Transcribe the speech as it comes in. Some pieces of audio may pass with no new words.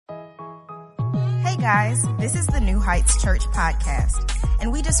Hey guys, this is the New Heights Church podcast,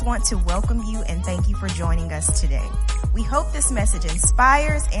 and we just want to welcome you and thank you for joining us today. We hope this message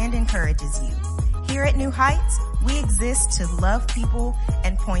inspires and encourages you. Here at New Heights, we exist to love people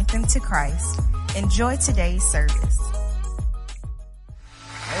and point them to Christ. Enjoy today's service.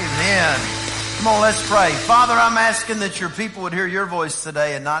 Amen. Come on, let's pray. Father, I'm asking that your people would hear your voice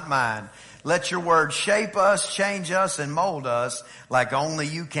today and not mine. Let your word shape us, change us, and mold us like only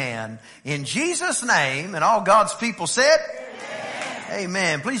you can. In Jesus' name, and all God's people said, Amen.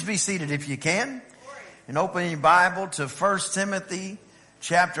 Amen. Please be seated if you can. And open your Bible to 1 Timothy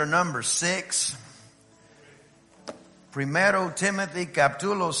chapter number 6. Primero Timothy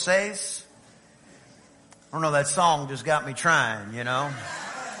capítulo 6. I don't know, that song just got me trying, you know.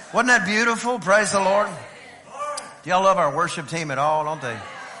 Wasn't that beautiful? Praise the Lord. Do y'all love our worship team at all? Don't they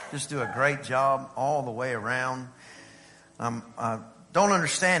just do a great job all the way around? I don't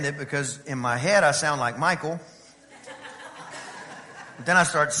understand it because in my head I sound like Michael. But then I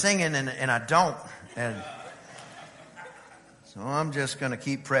start singing and I don't. And so I'm just going to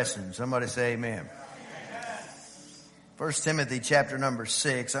keep pressing. Somebody say amen. 1 Timothy chapter number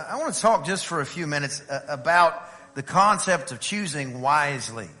 6. I want to talk just for a few minutes about the concept of choosing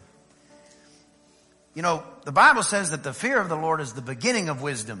wisely. You know, the Bible says that the fear of the Lord is the beginning of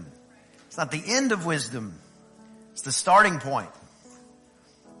wisdom. It's not the end of wisdom. It's the starting point.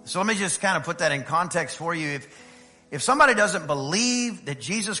 So let me just kind of put that in context for you. If somebody doesn't believe that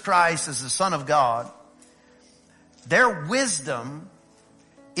Jesus Christ is the Son of God, their wisdom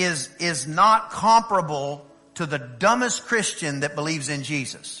is not comparable to the dumbest Christian that believes in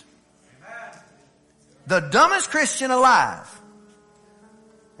Jesus. Amen. The dumbest Christian alive.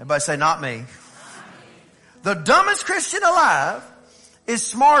 Everybody say, not me. The dumbest Christian alive is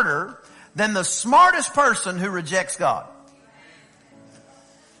smarter than the smartest person who rejects God.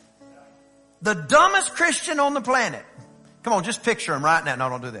 The dumbest Christian on the planet. Come on, just picture him right now. No,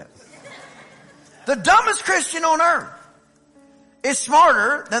 don't do that. The dumbest Christian on earth is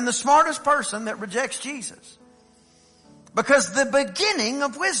smarter than the smartest person that rejects Jesus. Because the beginning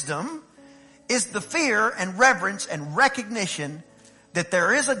of wisdom is the fear and reverence and recognition that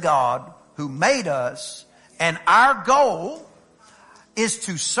there is a God who made us, and our goal is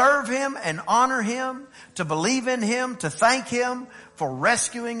to serve Him and honor Him, to believe in Him, to thank Him for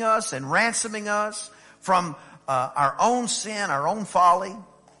rescuing us and ransoming us from our own sin, our own folly.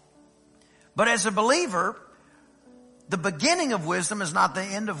 But as a believer, the beginning of wisdom is not the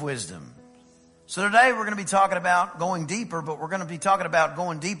end of wisdom. So today we're going to be talking about going deeper, but we're going to be talking about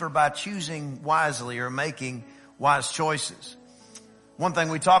going deeper by choosing wisely or making wise choices. One thing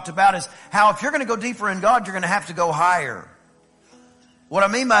we talked about is how if you're going to go deeper in God, you're going to have to go higher. What I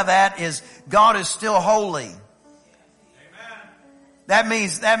mean by that is God is still holy. Amen. That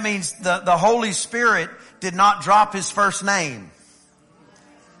means the Holy Spirit did not drop His first name.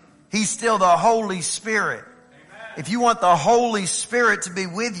 He's still the Holy Spirit. If you want the Holy Spirit to be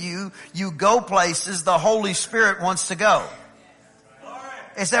with you, you go places the Holy Spirit wants to go.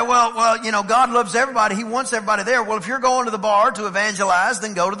 They say, well, you know, God loves everybody. He wants everybody there. Well, if you're going to the bar to evangelize,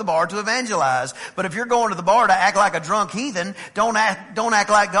 then go to the bar to evangelize. But if you're going to the bar to act like a drunk heathen, don't act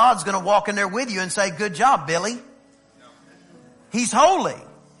like God's going to walk in there with you and say, good job, Billy. He's holy.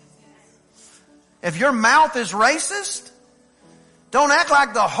 If your mouth is racist, don't act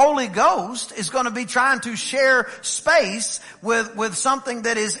like the Holy Ghost is going to be trying to share space with something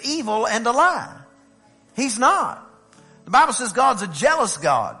that is evil and a lie. He's not. The Bible says God's a jealous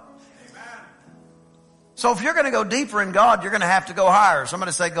God. Amen. So if you're going to go deeper in God, you're going to have to go higher.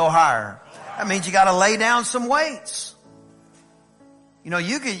 Somebody say go higher. That means you got to lay down some weights. You know,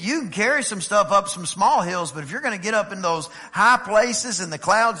 you can carry some stuff up some small hills, but if you're going to get up in those high places in the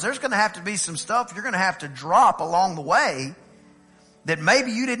clouds, there's going to have to be some stuff you're going to have to drop along the way that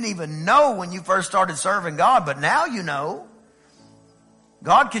maybe you didn't even know when you first started serving God, but now you know.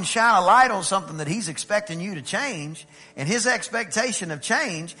 God can shine a light on something that He's expecting you to change, and His expectation of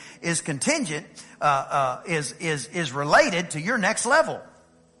change is contingent, is related to your next level.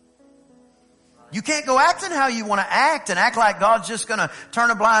 You can't go acting how you want to act and act like God's just going to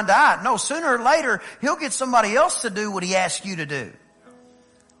turn a blind eye. No, sooner or later, He'll get somebody else to do what He asks you to do.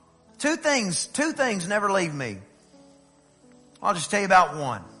 Two things never leave me. I'll just tell you about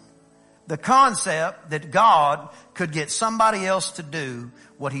one. The concept that God could get somebody else to do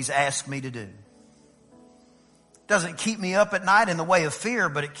what He's asked me to do. Doesn't keep me up at night in the way of fear,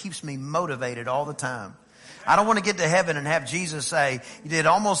 but it keeps me motivated all the time. I don't want to get to heaven and have Jesus say, you did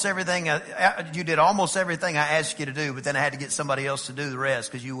almost everything I asked you to do, but then I had to get somebody else to do the rest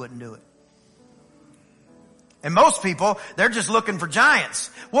because you wouldn't do it. And most people, they're just looking for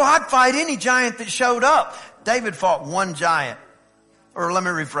giants. Well, I'd fight any giant that showed up. David fought one giant. Or let me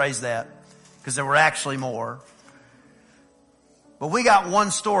rephrase that, because there were actually more. But we got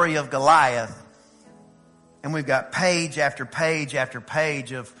one story of Goliath. And we've got page after page after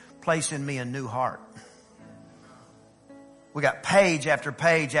page of place in me a new heart. We got page after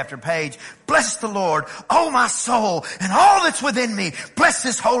page after page. Bless the Lord, oh my soul, and all that's within me. Bless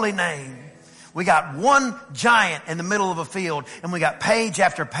His holy name. We got one giant in the middle of a field, and we got page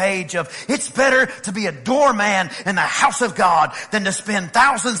after page of, it's better to be a doorman in the house of God than to spend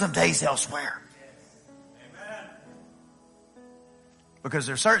thousands of days elsewhere. Amen. Because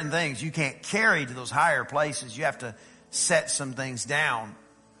there are certain things you can't carry to those higher places. You have to set some things down.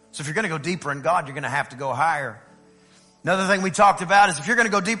 So if you're going to go deeper in God, you're going to have to go higher. Another thing we talked about is if you're going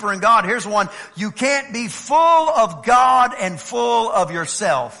to go deeper in God, here's one. You can't be full of God and full of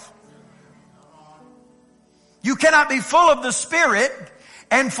yourself. You cannot be full of the Spirit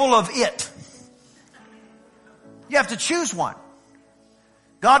and full of it. You have to choose one.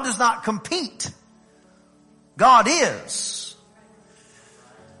 God does not compete. God is.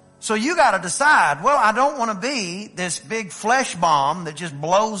 So you got to decide, well, I don't want to be this big flesh bomb that just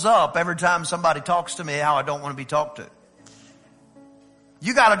blows up every time somebody talks to me how I don't want to be talked to.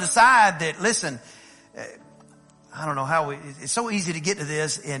 You got to decide that, listen, I don't know how it's so easy to get to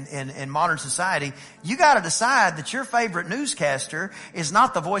this in modern society. You got to decide that your favorite newscaster is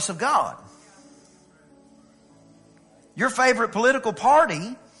not the voice of God. Your favorite political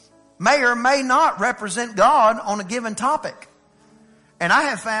party may or may not represent God on a given topic. And I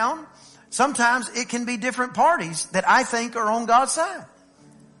have found sometimes it can be different parties that I think are on God's side.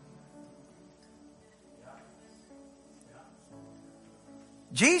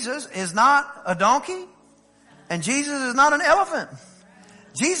 Jesus is not a donkey. And Jesus is not an elephant.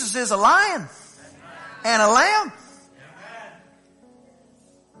 Jesus is a lion and a lamb.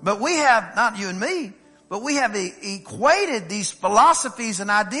 But we have, not you and me, but we have equated these philosophies and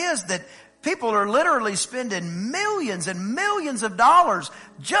ideas that people are literally spending millions and millions of dollars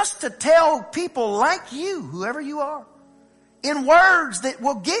just to tell people like you, whoever you are, in words that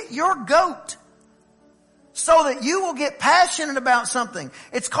will get your goat so that you will get passionate about something.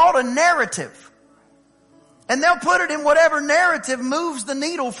 It's called a narrative. And they'll put it in whatever narrative moves the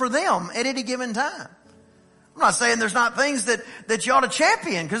needle for them at any given time. I'm not saying there's not things that you ought to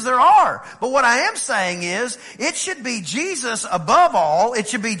champion, because there are. But what I am saying is, it should be Jesus above all. It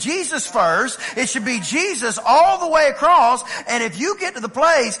should be Jesus first. It should be Jesus all the way across. And if you get to the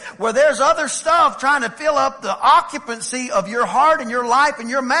place where there's other stuff trying to fill up the occupancy of your heart and your life and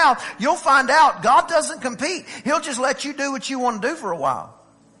your mouth, you'll find out God doesn't compete. He'll just let you do what you want to do for a while.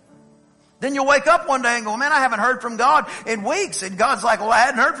 Then you'll wake up one day and go, man, I haven't heard from God in weeks. And God's like, well, I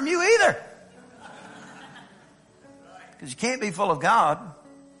hadn't heard from you either. Because you can't be full of God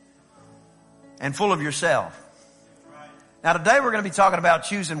and full of yourself. Now today we're going to be talking about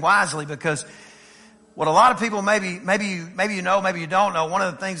choosing wisely, because what a lot of people maybe you know, maybe you don't know, one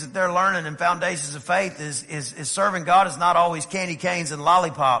of the things that they're learning in Foundations of Faith is serving God is not always candy canes and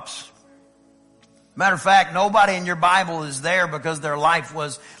lollipops. Matter of fact, nobody in your Bible is there because their life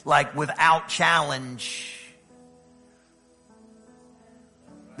was like without challenge.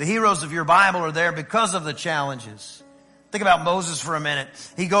 The heroes of your Bible are there because of the challenges. Think about Moses for a minute.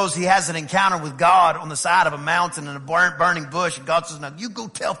 He has an encounter with God on the side of a mountain in a burning bush. And God says, now you go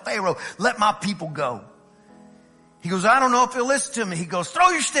tell Pharaoh, let my people go. He goes, I don't know if he'll listen to me. He goes, throw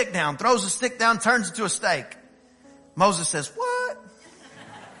your stick down. Throws the stick down, turns it to a stake. Moses says, what?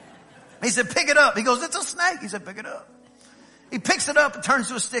 He said, pick it up. He goes, it's a snake. He said, pick it up. He picks it up and turns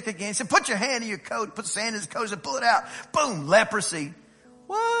to a stick again. He said, put your hand in your coat. Put sand in his coat and pull it out. Boom, leprosy.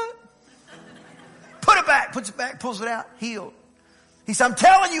 What? Put it back. Puts it back, pulls it out. Healed. He said, I'm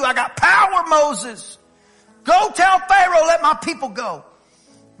telling you, I got power, Moses. Go tell Pharaoh, let my people go.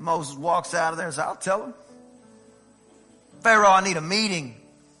 Moses walks out of there and says, I'll tell him. Pharaoh, I need a meeting.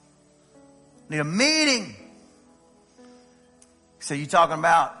 I need a meeting. So you talking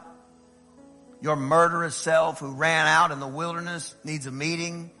about your murderous self who ran out in the wilderness needs a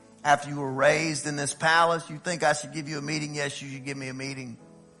meeting after you were raised in this palace? You think I should give you a meeting? Yes, you should give me a meeting.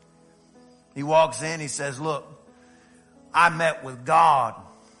 He walks in, he says, look, I met with God.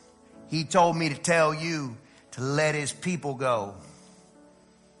 He told me to tell you to let his people go.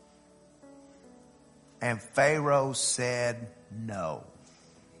 And Pharaoh said no.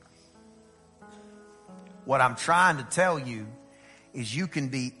 What I'm trying to tell you is you can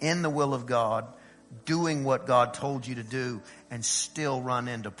be in the will of God, doing what God told you to do, and still run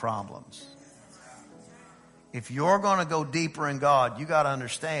into problems. if you're going to go deeper in God, you got to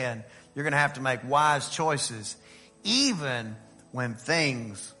understand you're going to have to make wise choices, even when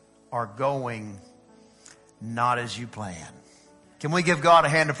things are going not as you plan. Can we give God a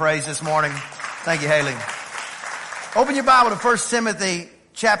hand of praise this morning? Thank you, Haley. Open your Bible to 1 Timothy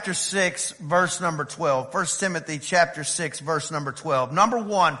chapter 6, verse number 12. 1 Timothy chapter 6, verse number 12. Number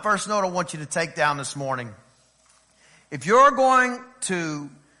one, first note I want you to take down this morning. If you're going to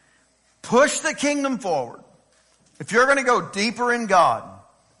push the kingdom forward, if you're going to go deeper in God,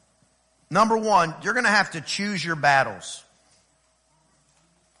 number one, you're going to have to choose your battles.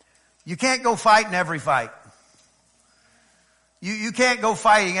 You can't go fighting every fight. You can't go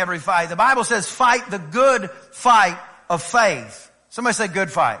fighting every fight. The Bible says fight the good fight of faith. Somebody say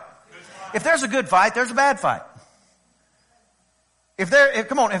good fight. Good fight. If there's a good fight, there's a bad fight. If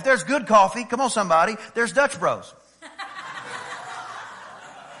there's good coffee, come on somebody, there's Dutch Bros.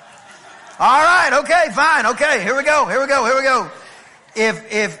 All right, okay, fine, okay, here we go.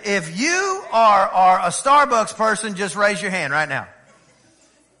 If you are a Starbucks person, just raise your hand right now.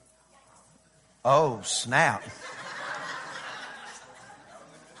 Oh, snap.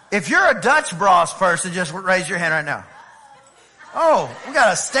 If you're a Dutch Bros person, just raise your hand right now. Oh, we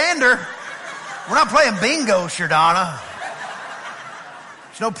got a stander. We're not playing bingo, Shardana.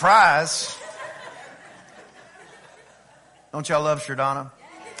 There's no prize. Don't y'all love Shardana?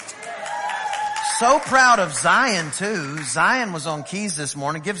 So proud of Zion too. Zion was on keys this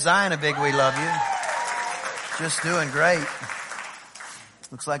morning. Give Zion a big we love you. Just doing great.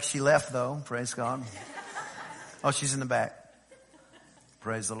 Looks like she left though. Praise God. Oh, she's in the back.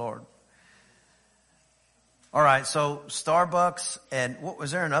 Praise the Lord. All right, so Starbucks and what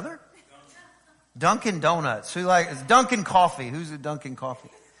was there another? Dunkin' Donuts. Who like Dunkin' Coffee? Who's a Dunkin' Coffee?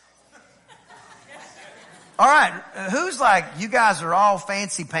 All right, who's like, you guys are all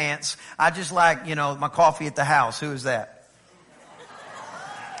fancy pants. I just like, my coffee at the house. Who is that?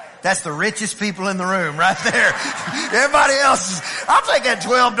 That's the richest people in the room right there. Everybody else is, I'll take that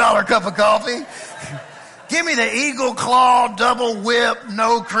 $12 cup of coffee. Give me the Eagle Claw, double whip,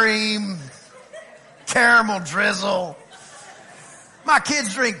 no cream, caramel drizzle. My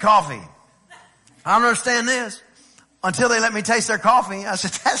kids drink coffee. I don't understand this. Until they let me taste their coffee. I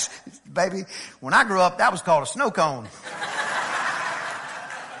said, baby, when I grew up, that was called a snow cone.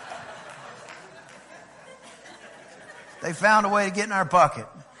 They found a way to get in our bucket.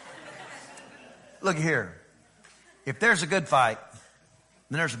 Look here. If there's a good fight,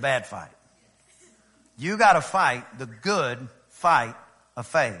 then there's a bad fight. You got to fight the good fight of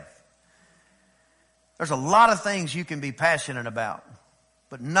faith. There's a lot of things you can be passionate about,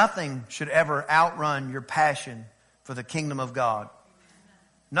 but nothing should ever outrun your passion for the kingdom of God.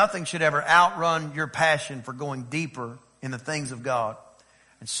 Nothing should ever outrun your passion for going deeper in the things of God.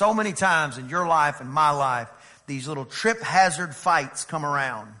 And so many times in your life and my life, these little trip hazard fights come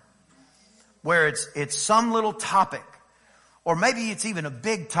around where it's some little topic, or maybe it's even a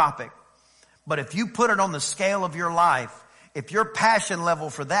big topic. But if you put it on the scale of your life, if your passion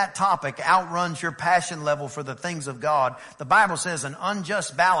level for that topic outruns your passion level for the things of God, the Bible says an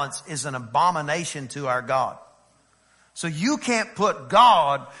unjust balance is an abomination to our God. So you can't put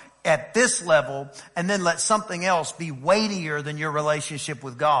God at this level and then let something else be weightier than your relationship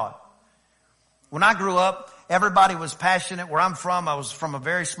with God. When I grew up, everybody was passionate. Where I'm from, I was from a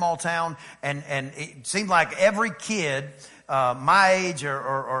very small town, and it seemed like every kid my age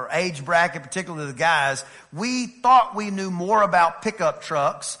or age bracket, particularly the guys, we thought we knew more about pickup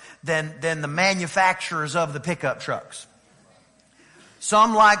trucks than the manufacturers of the pickup trucks.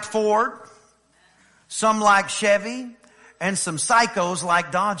 Some liked Ford, some liked Chevy, and some psychos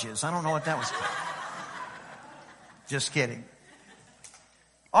like Dodges. I don't know what that was called. Just kidding.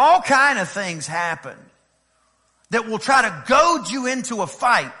 All kind of things happen that will try to goad you into a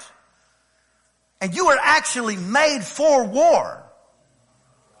fight. And you were actually made for war.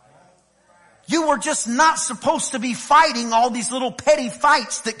 You were just not supposed to be fighting all these little petty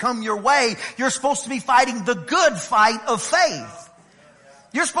fights that come your way. You're supposed to be fighting the good fight of faith.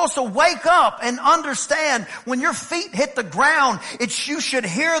 You're supposed to wake up and understand when your feet hit the ground, you should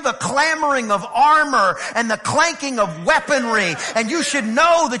hear the clamoring of armor and the clanking of weaponry. And you should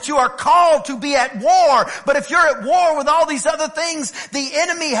know that you are called to be at war. But if you're at war with all these other things, the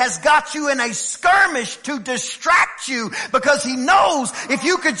enemy has got you in a skirmish to distract you, because he knows if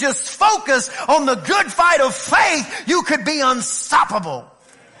you could just focus on the good fight of faith, you could be unstoppable.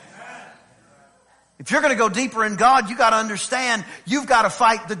 If you're going to go deeper in God, you got to understand you've got to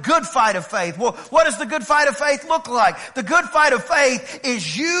fight the good fight of faith. Well, what does the good fight of faith look like? The good fight of faith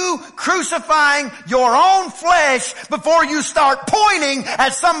is you crucifying your own flesh before you start pointing at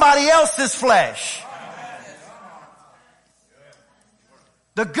somebody else's flesh.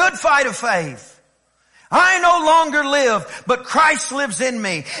 The good fight of faith. I no longer live, but Christ lives in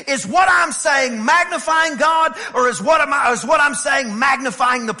me. Is what I'm saying magnifying God, or is what I'm saying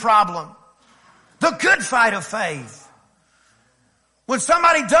magnifying the problem? The good fight of faith. When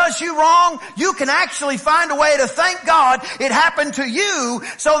somebody does you wrong, you can actually find a way to thank God it happened to you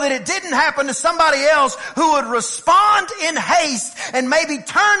so that it didn't happen to somebody else who would respond in haste and maybe turn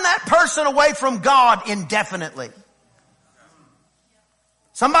that person away from God indefinitely.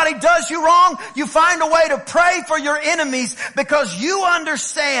 Somebody does you wrong, you find a way to pray for your enemies because you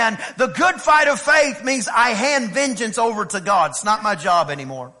understand the good fight of faith means I hand vengeance over to God. It's not my job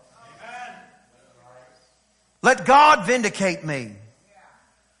anymore. Amen. Let God vindicate me.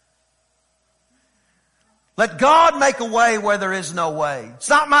 Let God make a way where there is no way. It's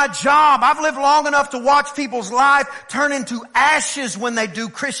not my job. I've lived long enough to watch people's life turn into ashes when they do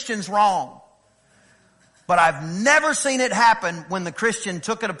Christians wrong. But I've never seen it happen when the Christian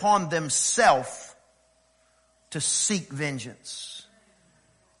took it upon themselves to seek vengeance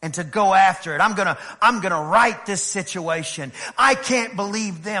and to go after it. I'm gonna right this situation. I can't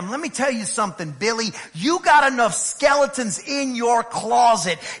believe them. Let me tell you something, Billy. You got enough skeletons in your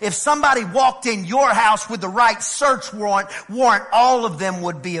closet. If somebody walked in your house with the right search warrant, all of them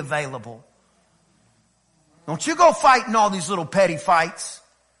would be available. Don't you go fighting all these little petty fights.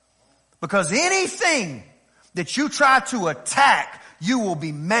 Because anything that you try to attack, you will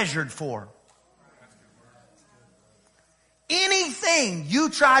be measured for. Anything you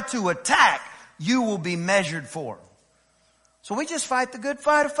try to attack, you will be measured for. So we just fight the good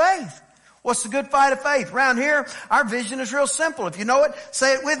fight of faith. What's the good fight of faith? Around here, our vision is real simple. If you know it,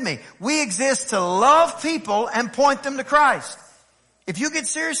 say it with me. We exist to love people and point them to Christ. If you get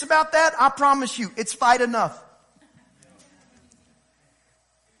serious about that, I promise you, it's fight enough.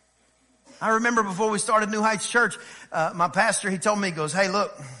 I remember before we started New Heights Church, my pastor, he told me, he goes, hey,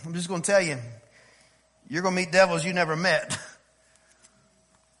 look, I'm just going to tell you, you're going to meet devils you never met.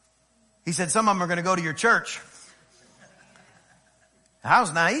 He said, some of them are going to go to your church. I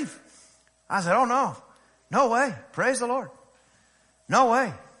was naive. I said, oh no, no way. Praise the Lord. No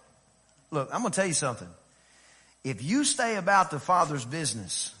way. Look, I'm going to tell you something. If you stay about the Father's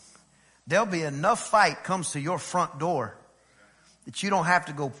business, there'll be enough fight comes to your front door that you don't have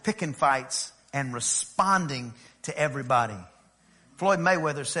to go picking fights and responding to everybody. Floyd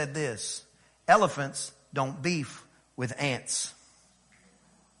Mayweather said this, elephants don't beef with ants.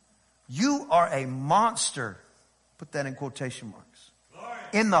 You are a monster, put that in quotation marks,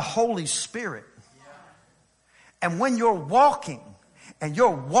 in the Holy Spirit. And when you're walking, and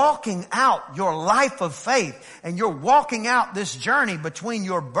you're walking out your life of faith, and you're walking out this journey between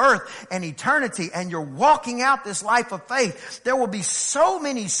your birth and eternity, and you're walking out this life of faith, there will be so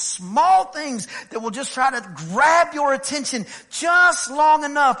many small things that will just try to grab your attention just long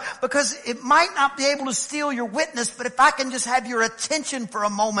enough, because it might not be able to steal your witness, but if I can just have your attention for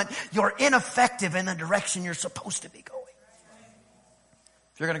a moment, you're ineffective in the direction you're supposed to be going.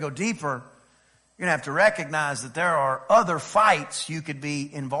 If you're going to go deeper, you're going to have to recognize that there are other fights you could be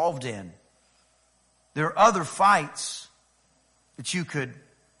involved in. There are other fights that you could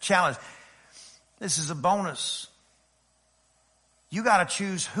challenge. This is a bonus. You got to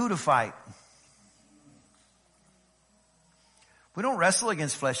choose who to fight. We don't wrestle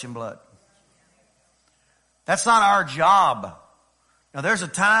against flesh and blood. That's not our job. Now there's a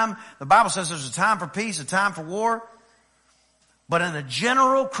time, the Bible says there's a time for peace, a time for war. But in a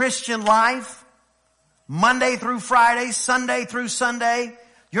general Christian life, Monday through Friday, Sunday through Sunday,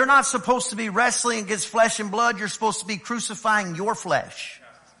 you're not supposed to be wrestling against flesh and blood. You're supposed to be crucifying your flesh.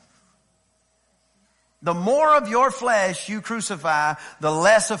 The more of your flesh you crucify, the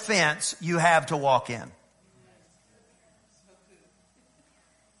less offense you have to walk in.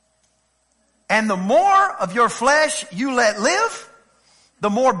 And the more of your flesh you let live, the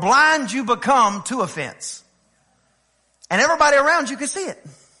more blind you become to offense. And everybody around you can see it.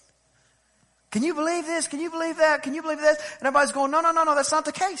 Can you believe this? Can you believe that? Can you believe this? And everybody's going, no, that's not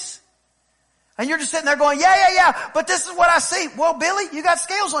the case. And you're just sitting there going, yeah, but this is what I see. Well, Billy, you got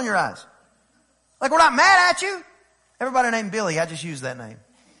scales on your eyes. Like, we're not mad at you. Everybody named Billy, I just use that name.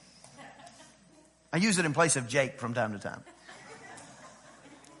 I use it in place of Jake from time to time.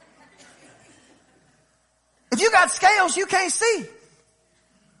 If you got scales, you can't see.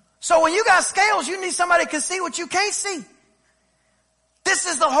 So when you got scales, you need somebody that can see what you can't see. This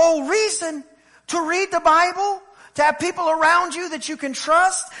is the whole reason to read the Bible, to have people around you that you can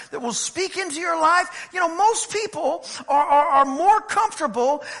trust, that will speak into your life. You know, most people are more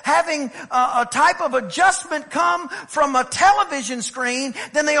comfortable having a type of adjustment come from a television screen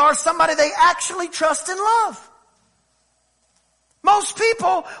than they are somebody they actually trust and love. Most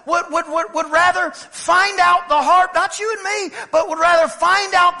people would rather find out the hard, not you and me, but would rather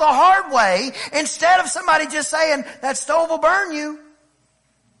find out the hard way instead of somebody just saying, that stove will burn you.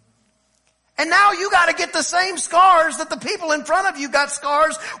 And now you got to get the same scars that the people in front of you got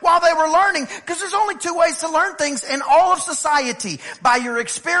scars while they were learning. Because there's only two ways to learn things in all of society. By your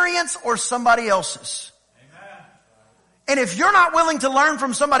experience or somebody else's. Amen. And if you're not willing to learn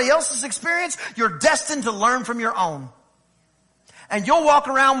from somebody else's experience, you're destined to learn from your own. And you'll walk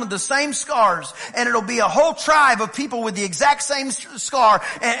around with the same scars, and it'll be a whole tribe of people with the exact same scar.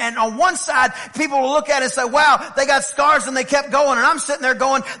 And on one side, people will look at it and say, wow, they got scars and they kept going. And I'm sitting there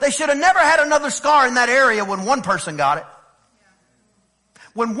going, they should have never had another scar in that area when one person got it.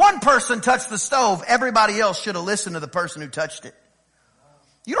 When one person touched the stove, everybody else should have listened to the person who touched it.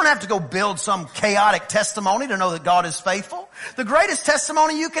 You don't have to go build some chaotic testimony to know that God is faithful. The greatest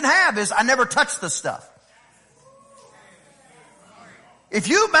testimony you can have is, I never touched the stuff. If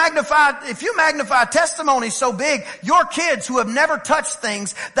you magnify testimony so big, your kids who have never touched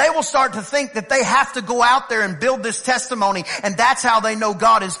things, they will start to think that they have to go out there and build this testimony, and that's how they know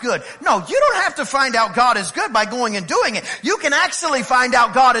God is good. No, you don't have to find out God is good by going and doing it. You can actually find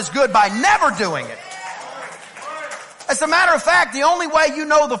out God is good by never doing it. As a matter of fact, the only way you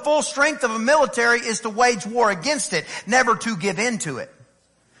know the full strength of a military is to wage war against it, never to give in to it.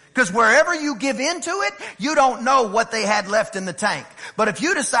 Because wherever you give into it, you don't know what they had left in the tank. But if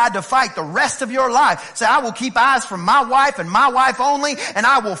you decide to fight the rest of your life, say, I will keep eyes from my wife and my wife only, and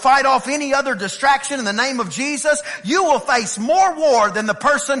I will fight off any other distraction in the name of Jesus, you will face more war than the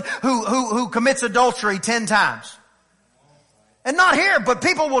person who commits adultery 10 times. And not here, but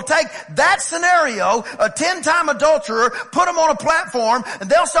people will take that scenario, a 10-time adulterer, put them on a platform, and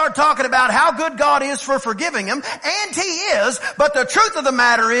they'll start talking about how good God is for forgiving them. And He is, but the truth of the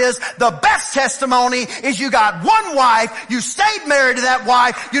matter is, the best testimony is you got one wife, you stayed married to that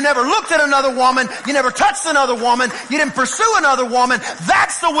wife, you never looked at another woman, you never touched another woman, you didn't pursue another woman.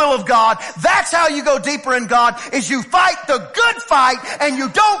 That's the will of God. That's how you go deeper in God, is you fight the good fight and you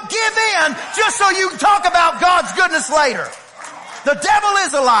don't give in just so you can talk about God's goodness later. The devil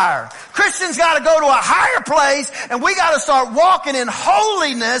is a liar. Christians got to go to a higher place, and we got to start walking in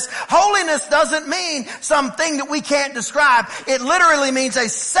holiness. Holiness doesn't mean something that we can't describe. It literally means a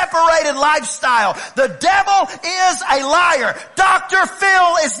separated lifestyle. The devil is a liar. Dr.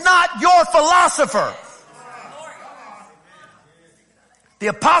 Phil is not your philosopher. The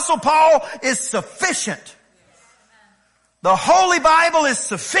Apostle Paul is sufficient. The Holy Bible is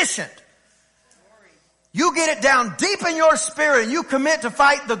sufficient. You get it down deep in your spirit and you commit to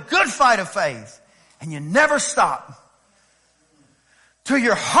fight the good fight of faith, and you never stop. Till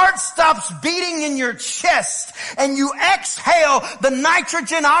your heart stops beating in your chest and you exhale the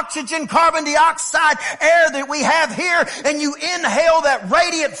nitrogen, oxygen, carbon dioxide air that we have here, and you inhale that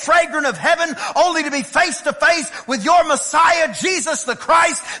radiant fragrance of heaven, only to be face to face with your Messiah, Jesus the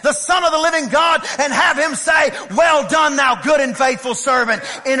Christ, the Son of the living God, and have Him say, well done, thou good and faithful servant.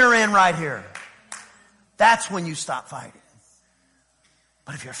 Enter in right here. That's when you stop fighting.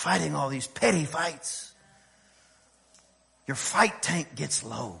 But if you're fighting all these petty fights, your fight tank gets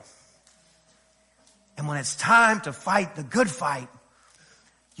low. And when it's time to fight the good fight,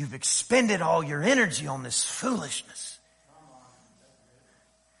 you've expended all your energy on this foolishness.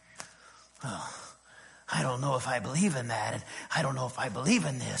 Oh, I don't know if I believe in that, and I don't know if I believe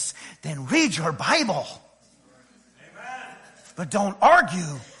in this. Then read your Bible. Amen. But don't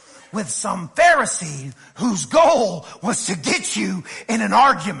argue with some Pharisee whose goal was to get you in an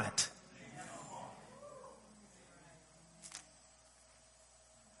argument.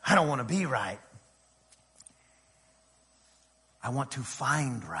 I don't want to be right. I want to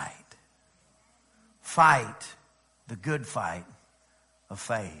find right. Fight the good fight of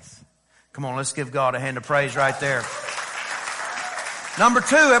faith. Come on, let's give God a hand of praise right there. Number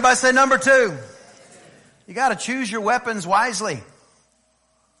 2, everybody say number 2. You got to choose your weapons wisely.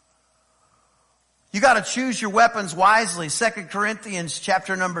 You got to choose your weapons wisely. 2 Corinthians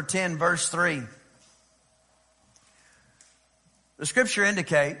chapter number 10, verse 3. The scripture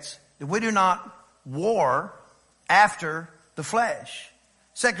indicates that we do not war after the flesh.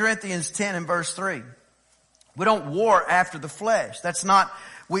 2 Corinthians 10 and verse 3. We don't war after the flesh. That's not,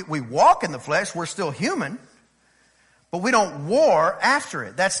 we walk in the flesh. We're still human. But we don't war after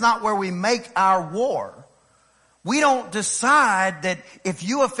it. That's not where we make our war. We don't decide that if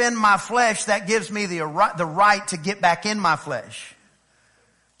you offend my flesh, that gives me the right to get back in my flesh.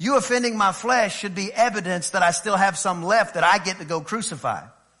 You offending my flesh should be evidence that I still have some left that I get to go crucify.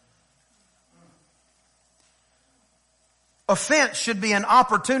 Offense should be an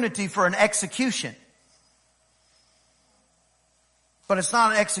opportunity for an execution. But it's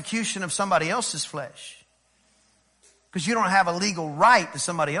not an execution of somebody else's flesh. Because you don't have a legal right to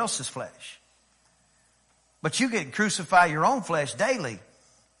somebody else's flesh. But you can crucify your own flesh daily.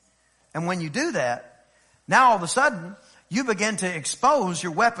 And when you do that, now all of a sudden, you begin to expose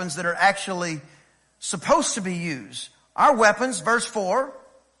your weapons that are actually supposed to be used. Our weapons, verse 4,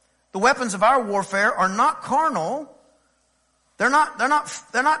 the weapons of our warfare are not carnal. They're not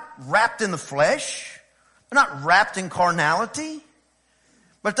wrapped in the flesh. They're not wrapped in carnality.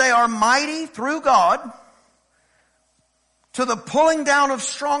 But they are mighty through God to the pulling down of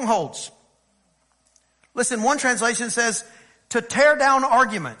strongholds. Listen, one translation says, to tear down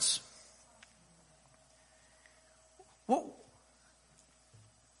arguments. What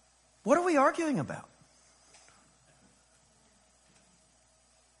are we arguing about?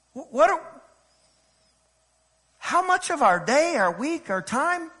 How much of our day, our week, our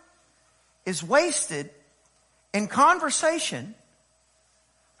time is wasted in conversation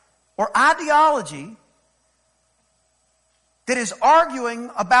or ideology that is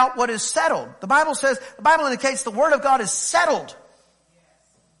arguing about what is settled? The Bible indicates the Word of God is settled.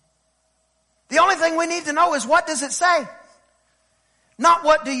 The only thing we need to know is, what does it say? Not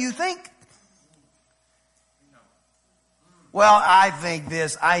what do you think? Well, I think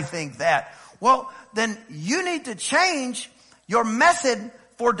this, I think that. Well, then you need to change your method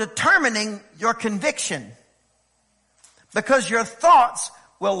for determining your conviction. Because your thoughts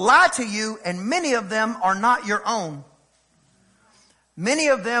will lie to you, and many of them are not your own. Many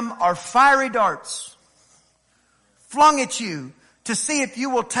of them are fiery darts flung at you to see if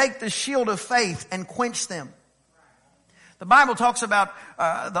you will take the shield of faith and quench them. The Bible talks about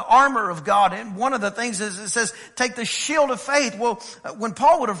the armor of God, and one of the things is it says, take the shield of faith. Well, when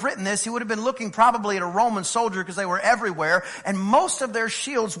Paul would have written this, he would have been looking probably at a Roman soldier, because they were everywhere, and most of their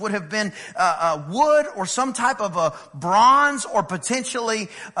shields would have been wood or some type of a bronze, or potentially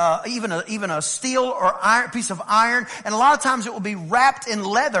even a steel or piece of iron, and a lot of times it would be wrapped in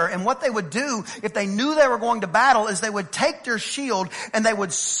leather. And what they would do if they knew they were going to battle is they would take their shield and they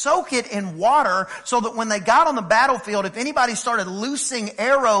would soak it in water, so that when they got on the battlefield, if anybody started loosing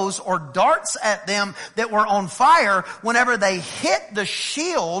arrows or darts at them that were on fire, whenever they hit the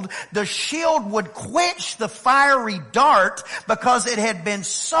shield would quench the fiery dart because it had been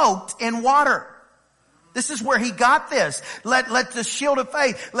soaked in water. This is where he got this. Let the shield of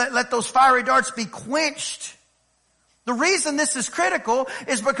faith, let those fiery darts be quenched. The reason this is critical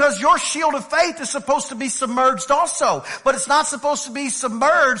is because your shield of faith is supposed to be submerged also. But it's not supposed to be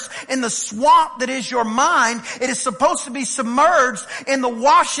submerged in the swamp that is your mind. It is supposed to be submerged in the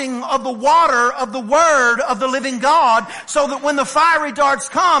washing of the water of the Word of the living God, so that when the fiery darts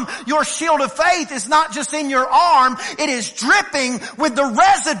come, your shield of faith is not just in your arm, it is dripping with the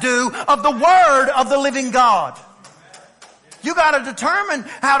residue of the Word of the living God. You got to determine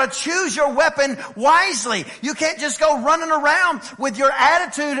how to choose your weapon wisely. You can't just go running around with your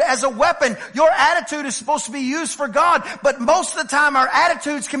attitude as a weapon. Your attitude is supposed to be used for God, but most of the time our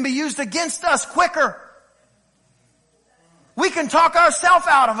attitudes can be used against us quicker. We can talk ourselves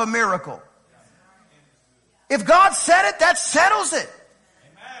out of a miracle. If God said it, that settles it.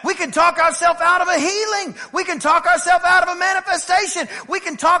 We can talk ourselves out of a healing. We can talk ourselves out of a manifestation. We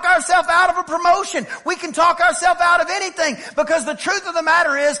can talk ourselves out of a promotion. We can talk ourselves out of anything, because the truth of the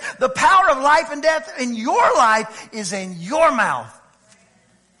matter is the power of life and death in your life is in your mouth.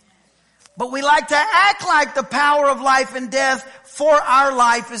 But we like to act like the power of life and death for our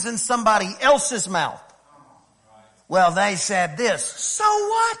life is in somebody else's mouth. Well, they said this. So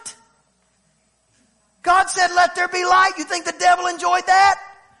what? God said, let there be light. You think the devil enjoyed that?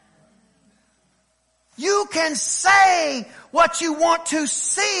 You can say what you want to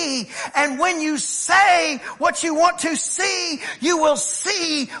see, and when you say what you want to see, you will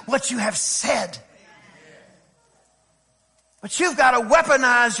see what you have said. But you've got to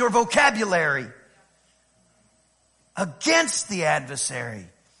weaponize your vocabulary against the adversary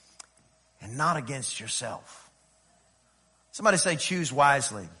and not against yourself. Somebody say, choose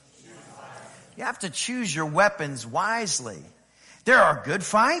wisely. You have to choose your weapons wisely. There are good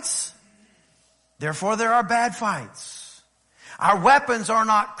fights. Therefore, there are bad fights. Our weapons are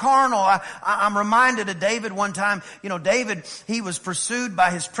not carnal. I'm reminded of David one time. You know, David, he was pursued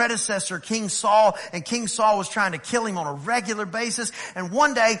by his predecessor, King Saul, and King Saul was trying to kill him on a regular basis. And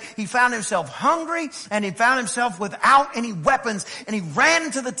one day, he found himself hungry, and he found himself without any weapons, and he ran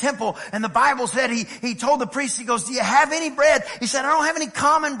into the temple, and the Bible said he told the priest, he goes, do you have any bread? He said, I don't have any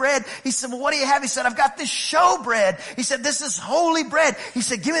common bread. He said, well, what do you have? He said, I've got this show bread. He said, this is holy bread. He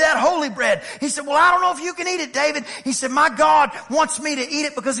said, give me that holy bread. He said, well, I don't know if you can eat it, David. He said, my God God wants me to eat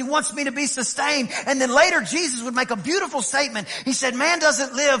it because He wants me to be sustained. And then later Jesus would make a beautiful statement. He said, man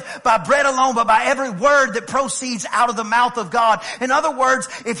doesn't live by bread alone, but by every word that proceeds out of the mouth of God. In other words,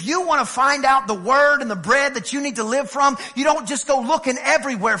 if you want to find out the word and the bread that you need to live from, you don't just go looking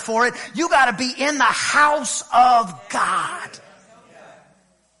everywhere for it. You got to be in the house of God.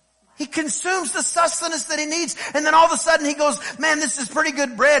 He consumes the sustenance that he needs. And then all of a sudden he goes, man, this is pretty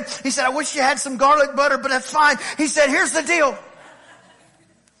good bread. He said, I wish you had some garlic butter, but that's fine. He said, here's the deal.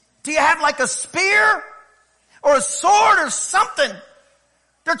 Do you have like a spear or a sword or something?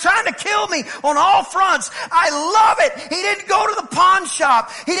 They're trying to kill me on all fronts. I love it. He didn't go to the pawn shop.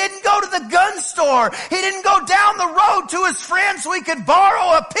 He didn't go to the gun store. He didn't go down the road to his friend so he could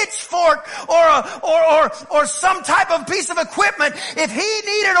borrow a pitchfork or some type of piece of equipment. If he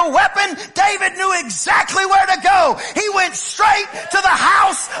needed a weapon, David knew exactly where to go. He went straight to the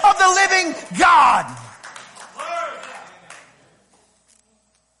house of the living God.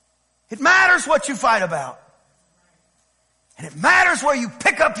 It matters what you fight about. And it matters where you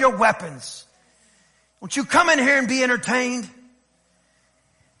pick up your weapons. Don't you come in here and be entertained.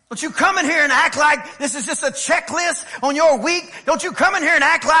 Don't you come in here and act like this is just a checklist on your week. Don't you come in here and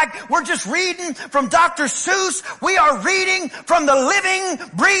act like we're just reading from Dr. Seuss. We are reading from the living,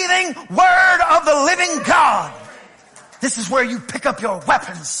 breathing Word of the living God. This is where you pick up your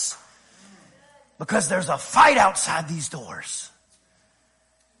weapons. Because there's a fight outside these doors.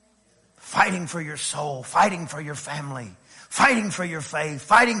 Fighting for your soul, fighting for your family. Fighting for your faith,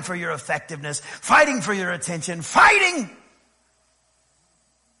 fighting for your effectiveness, fighting for your attention, fighting.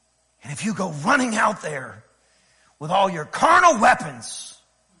 And if you go running out there with all your carnal weapons,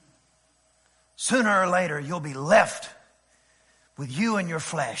 sooner or later you'll be left with you and your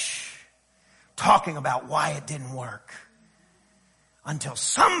flesh talking about why it didn't work. Until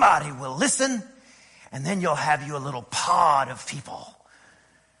somebody will listen, and then you'll have you a little pod of people.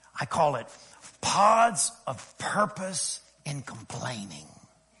 I call it pods of purpose in complaining.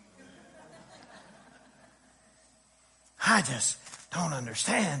 I just don't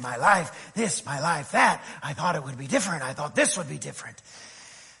understand my life this, my life that. I thought it would be different. I thought this would be different.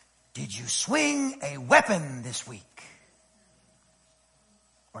 Did you swing a weapon this week?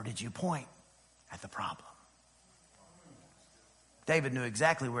 Or did you point at the problem? David knew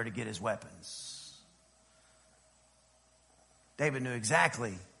exactly where to get his weapons. David knew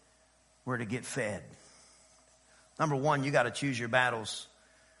exactly where to get fed. Number one, you got to choose your battles.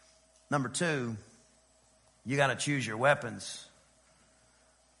 Number two, you got to choose your weapons.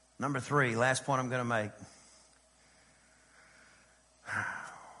 Number three, last point I'm going to make.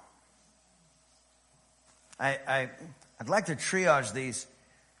 I'd like to triage these.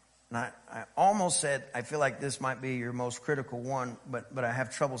 And I almost said I feel like this might be your most critical one, but I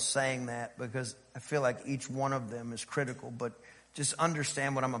have trouble saying that because I feel like each one of them is critical. But just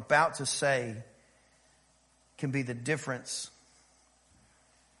understand what I'm about to say can be the difference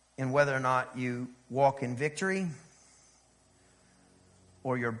in whether or not you walk in victory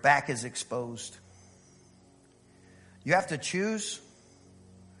or your back is exposed. You have to choose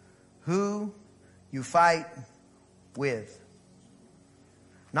who you fight with.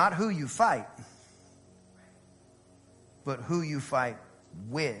 Not who you fight, but who you fight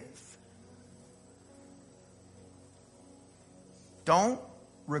with. Don't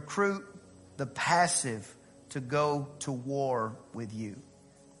recruit the passive to go to war with you.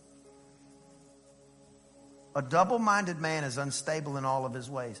 A double-minded man is unstable in all of his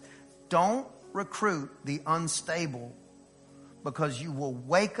ways. Don't recruit the unstable, because you will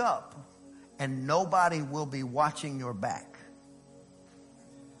wake up and nobody will be watching your back.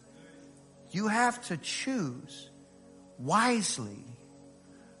 You have to choose wisely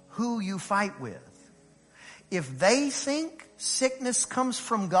who you fight with. If they think sickness comes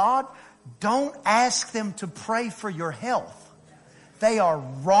from God, don't ask them to pray for your health. They are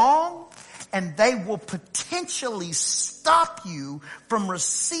wrong, and they will potentially stop you from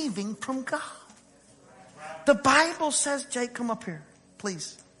receiving from God. The Bible says, Jake, come up here,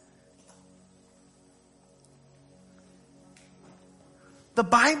 please. The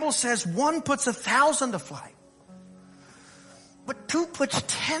Bible says 1 puts 1,000 to flight, but 2 puts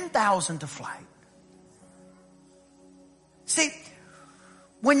 10,000 to flight. See,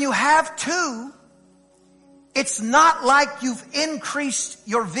 when you have 2, it's not like you've increased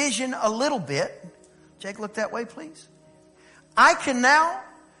your vision a little bit. Jake, look that way, please. I can now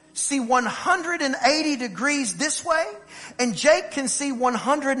see 180 degrees this way, and Jake can see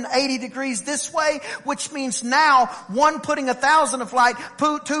 180 degrees this way, which means now 1 putting 1,000 to flight,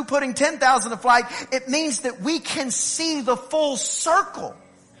 2 putting 10,000 to flight. It means that we can see the full circle.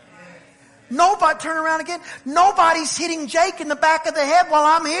 Nobody, turn around again. Nobody's hitting Jake in the back of the head while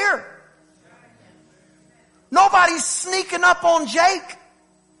I'm here. Nobody's sneaking up on Jake.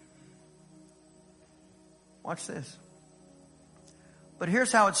 Watch this. But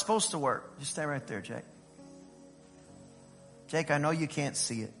here's how it's supposed to work. Just stay right there, Jake. Jake, I know you can't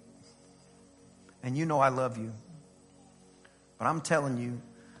see it. And you know I love you. But I'm telling you,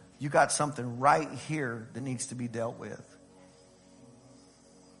 you got something right here that needs to be dealt with.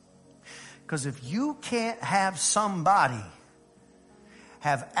 Because if you can't have somebody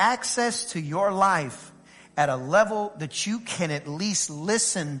have access to your life at a level that you can at least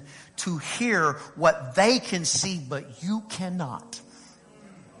listen to hear what they can see, but you cannot,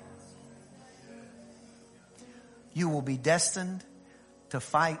 you will be destined to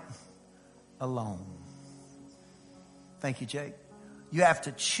fight alone. Thank you, Jake. You have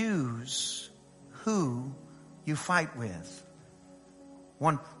to choose who you fight with.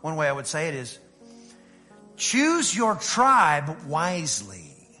 One way I would say it is, choose your tribe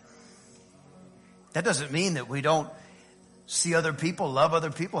wisely. That doesn't mean that we don't see other people, love other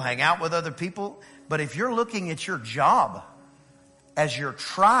people, hang out with other people. But if you're looking at your job as your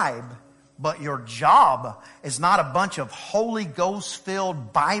tribe, but your job is not a bunch of Holy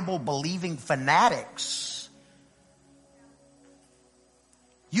Ghost-filled, Bible-believing fanatics,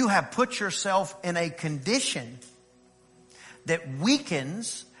 you have put yourself in a condition that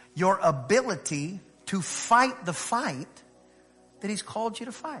weakens your ability to fight the fight that He's called you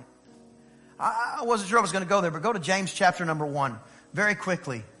to fight. I wasn't sure I was going to go there, but go to James chapter number 1 very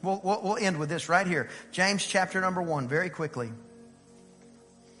quickly. We'll end with this right here. James chapter number 1 very quickly.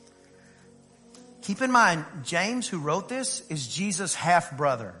 Keep in mind, James, who wrote this, is Jesus'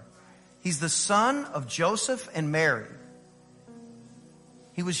 half-brother. He's the son of Joseph and Mary.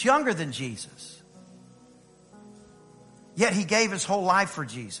 He was younger than Jesus. Yet he gave his whole life for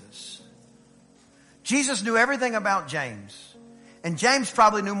Jesus. Jesus knew everything about James. And James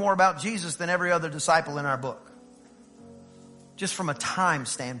probably knew more about Jesus than every other disciple in our book. Just from a time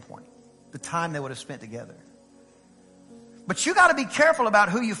standpoint. The time they would have spent together. But you got to be careful about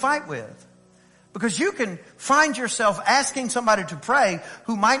who you fight with. Because you can find yourself asking somebody to pray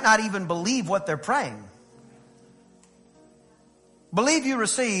who might not even believe what they're praying. Believe you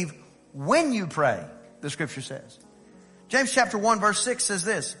receive when you pray, the scripture says. James chapter 1 verse 6 says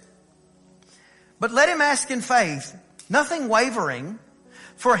this. But let him ask in faith, nothing wavering,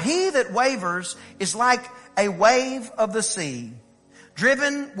 for he that wavers is like a wave of the sea,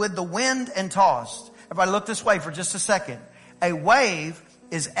 driven with the wind and tossed. Everybody look this way for just a second. A wave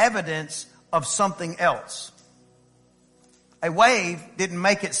is evidence of something else. A wave didn't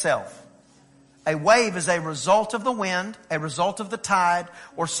make itself. A wave is a result of the wind, a result of the tide,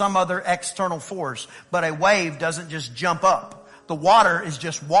 or some other external force. But a wave doesn't just jump up. The water is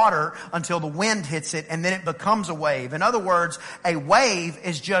just water until the wind hits it, and then it becomes a wave. In other words, a wave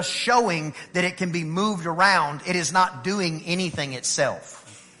is just showing that it can be moved around. It is not doing anything itself.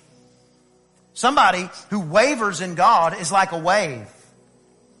 Somebody who wavers in God is like a wave.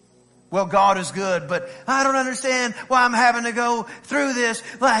 Well, God is good, but I don't understand why I'm having to go through this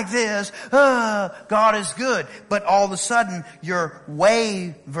like this. God is good. But all of a sudden, you're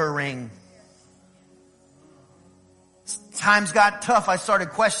wavering. Times got tough. I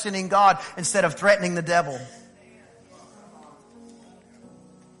started questioning God instead of threatening the devil.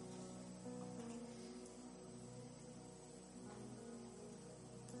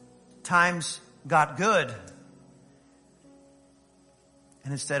 Times got good.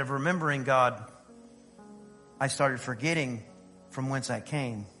 And instead of remembering God, I started forgetting from whence I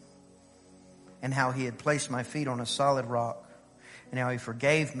came and how He had placed my feet on a solid rock and how He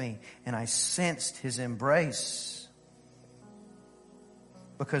forgave me, and I sensed His embrace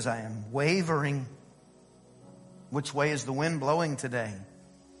because I am wavering. Which way is the wind blowing today?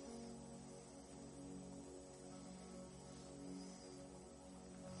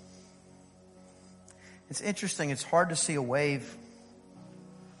 It's interesting. It's hard to see a wave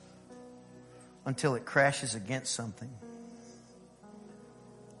until it crashes against something.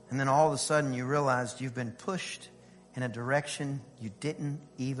 And then all of a sudden you realize you've been pushed in a direction you didn't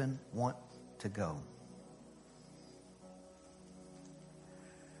even want to go.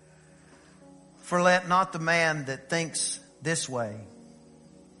 For let not the man that thinks this way,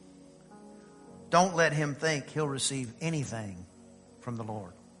 don't let him think he'll receive anything from the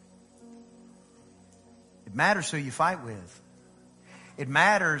Lord. It matters who you fight with. It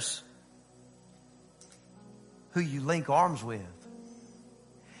matters who you link arms with.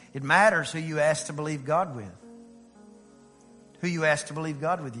 It matters who you ask to believe God with. Who you ask to believe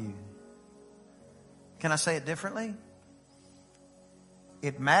God with you. Can I say it differently?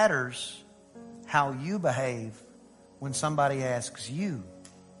 It matters how you behave when somebody asks you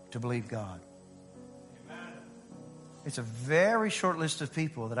to believe God. It's a very short list of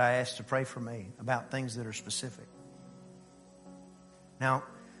people that I ask to pray for me about things that are specific. Now,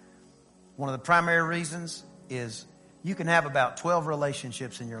 one of the primary reasons is you can have about 12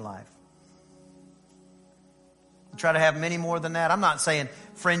 relationships in your life. You try to have many more than that. I'm not saying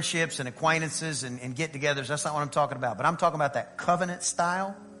friendships and acquaintances and get-togethers. That's not what I'm talking about. But I'm talking about that covenant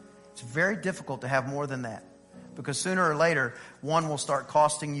style. It's very difficult to have more than that. Because sooner or later, one will start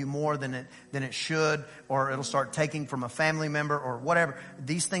costing you more than it should, or it'll start taking from a family member or whatever.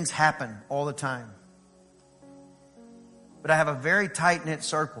 These things happen all the time. But I have a very tight-knit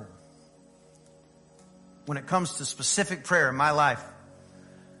circle when it comes to specific prayer in my life.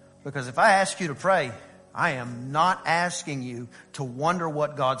 Because if I ask you to pray, I am not asking you to wonder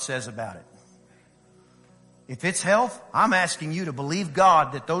what God says about it. If it's health, I'm asking you to believe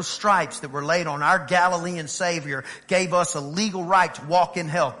God that those stripes that were laid on our Galilean Savior gave us a legal right to walk in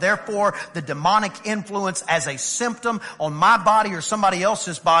health. Therefore, the demonic influence as a symptom on my body or somebody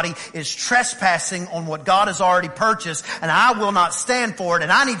else's body is trespassing on what God has already purchased, and I will not stand for it.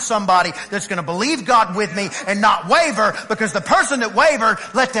 And I need somebody that's going to believe God with me and not waver, because the person that wavered,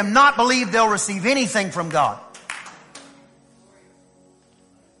 let them not believe they'll receive anything from God.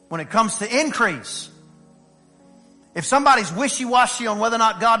 When it comes to increase, if somebody's wishy-washy on whether or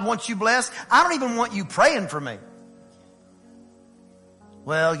not God wants you blessed, I don't even want you praying for me.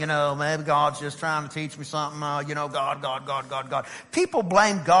 Well, maybe God's just trying to teach me something. God. People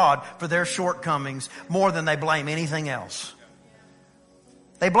blame God for their shortcomings more than they blame anything else.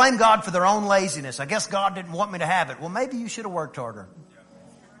 They blame God for their own laziness. I guess God didn't want me to have it. Well, maybe you should have worked harder.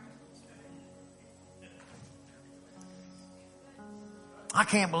 I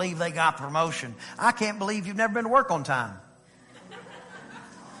can't believe they got promotion. I can't believe you've never been to work on time.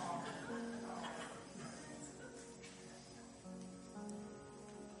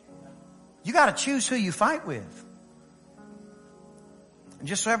 You got to choose who you fight with. And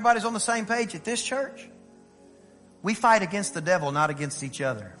just so everybody's on the same page, at this church, we fight against the devil, not against each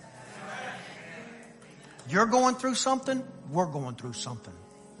other. You're going through something, we're going through something.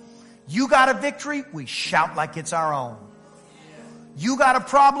 You got a victory, we shout like it's our own. You got a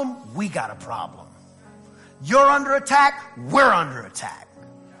problem, we got a problem. You're under attack, we're under attack.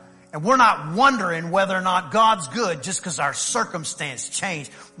 And we're not wondering whether or not God's good just because our circumstance changed.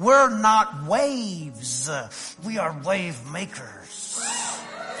 We're not waves. We are wave makers.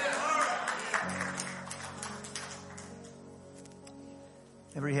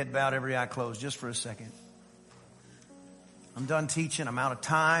 Every head bowed, every eye closed, just for a second. I'm done teaching. I'm out of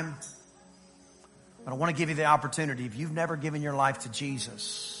time. But I want to give you the opportunity. If you've never given your life to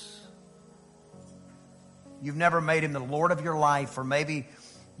Jesus, you've never made Him the Lord of your life, or maybe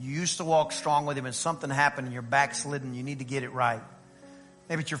you used to walk strong with Him and something happened and you're backslidden, you need to get it right.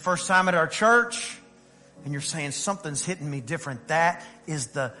 Maybe it's your first time at our church and you're saying something's hitting me different. That is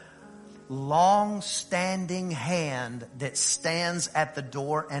the long-standing hand that stands at the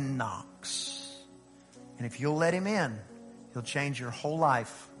door and knocks. And if you'll let Him in, He'll change your whole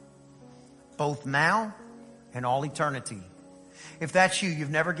life, both now and all eternity. If that's you, you've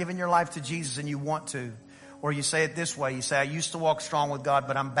never given your life to Jesus and you want to, or you say it this way, you say, I used to walk strong with God,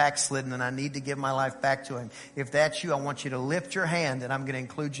 but I'm backslidden and I need to give my life back to Him. If that's you, I want you to lift your hand and I'm going to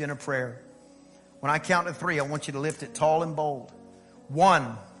include you in a prayer. When I count to 3, I want you to lift it tall and bold.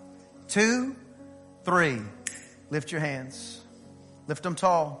 1, 2, 3. Lift your hands. Lift them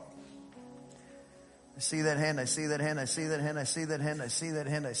tall. I see that hand, I see that hand, I see that hand, I see that hand, I see that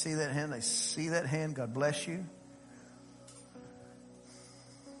hand, I see that hand, I see that hand. God bless you.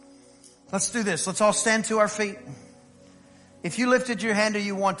 Let's do this. Let's all stand to our feet. If you lifted your hand or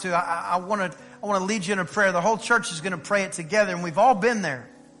you want to, I want to lead you in a prayer. The whole church is going to pray it together, and we've all been there.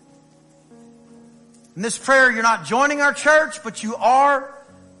 In this prayer, you're not joining our church, but you are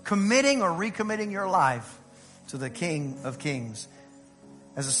committing or recommitting your life to the King of Kings.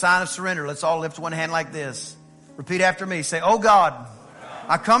 As a sign of surrender, let's all lift one hand like this. Repeat after me. Say, oh God,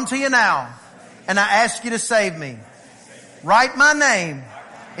 I come to you now, and I ask you to save me. Write my name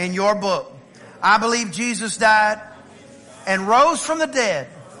in your book. I believe Jesus died and rose from the dead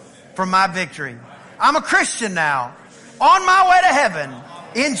for my victory. I'm a Christian now, on my way to heaven,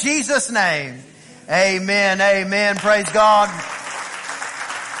 in Jesus' name. Amen, amen. Praise God.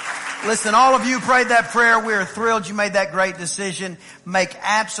 Listen, all of you prayed that prayer. We are thrilled you made that great decision. Make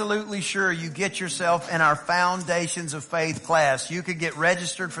absolutely sure you get yourself in our Foundations of Faith class. You could get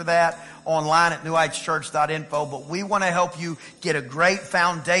registered for that online at newheightschurch.info, but we want to help you get a great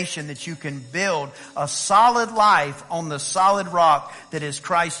foundation that you can build a solid life on the solid rock that is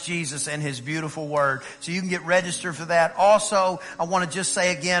Christ Jesus and His beautiful Word. So you can get registered for that. Also, I want to just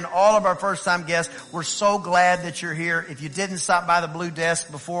say again, all of our first-time guests, we're so glad that you're here. If you didn't stop by the blue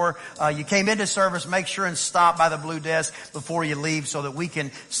desk before you came into service, make sure and stop by the blue desk before you leave so that we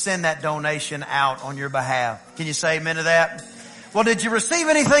can send that donation out on your behalf. Can you say amen to that? Well, did you receive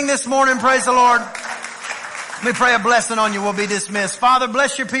anything this morning? Praise the Lord. Let me pray a blessing on you. We'll be dismissed. Father,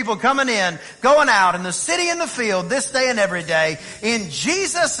 bless your people coming in, going out in the city and the field this day and every day. In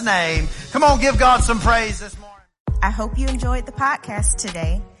Jesus' name. Come on, give God some praise this morning. I hope you enjoyed the podcast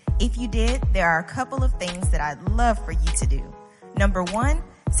today. If you did, there are a couple of things that I'd love for you to do. Number one,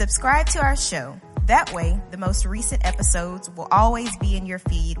 subscribe to our show. That way, the most recent episodes will always be in your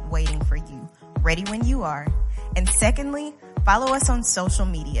feed waiting for you, ready when you are. And secondly, follow us on social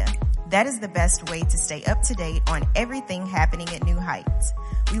media. That is the best way to stay up to date on everything happening at New Heights.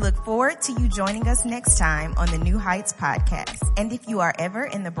 We look forward to you joining us next time on the New Heights podcast. And if you are ever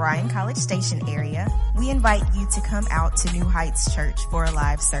in the Bryan College Station area, we invite you to come out to New Heights Church for a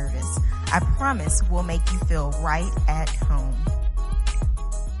live service. I promise we'll make you feel right at home.